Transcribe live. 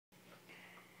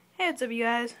Hey, what's up, you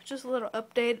guys? Just a little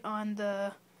update on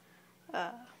the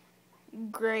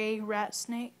gray rat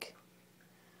snake.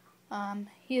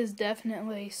 He is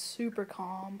definitely super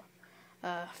calm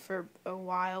for a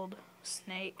wild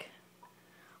snake.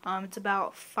 It's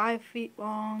about 5 feet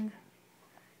long.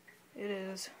 It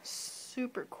is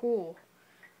super cool.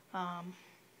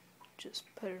 Just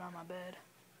put it on my bed.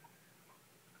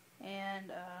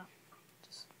 And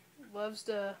just loves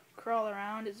to crawl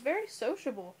around. It's very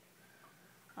sociable.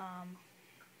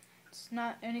 It's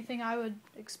not anything I would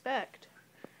expect.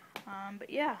 But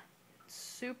yeah, it's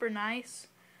super nice,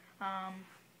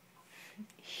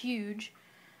 huge,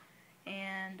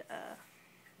 and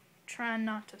trying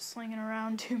not to sling it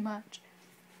around too much.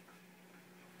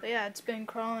 But yeah, it's been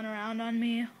crawling around on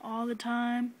me all the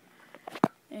time,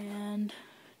 and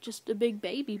just a big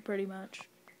baby pretty much.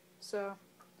 So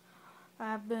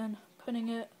I've been putting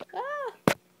it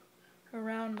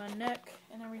around my neck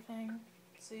and everything.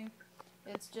 See,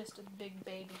 it's just a big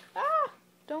baby.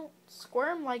 Don't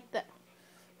squirm like that.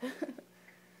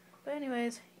 But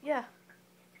anyways, yeah,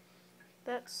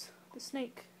 that's the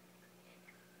snake.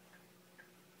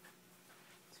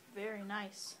 It's very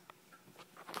nice.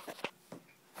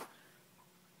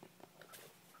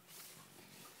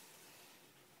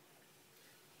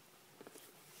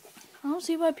 I don't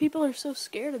see why people are so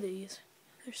scared of these.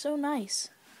 They're so nice.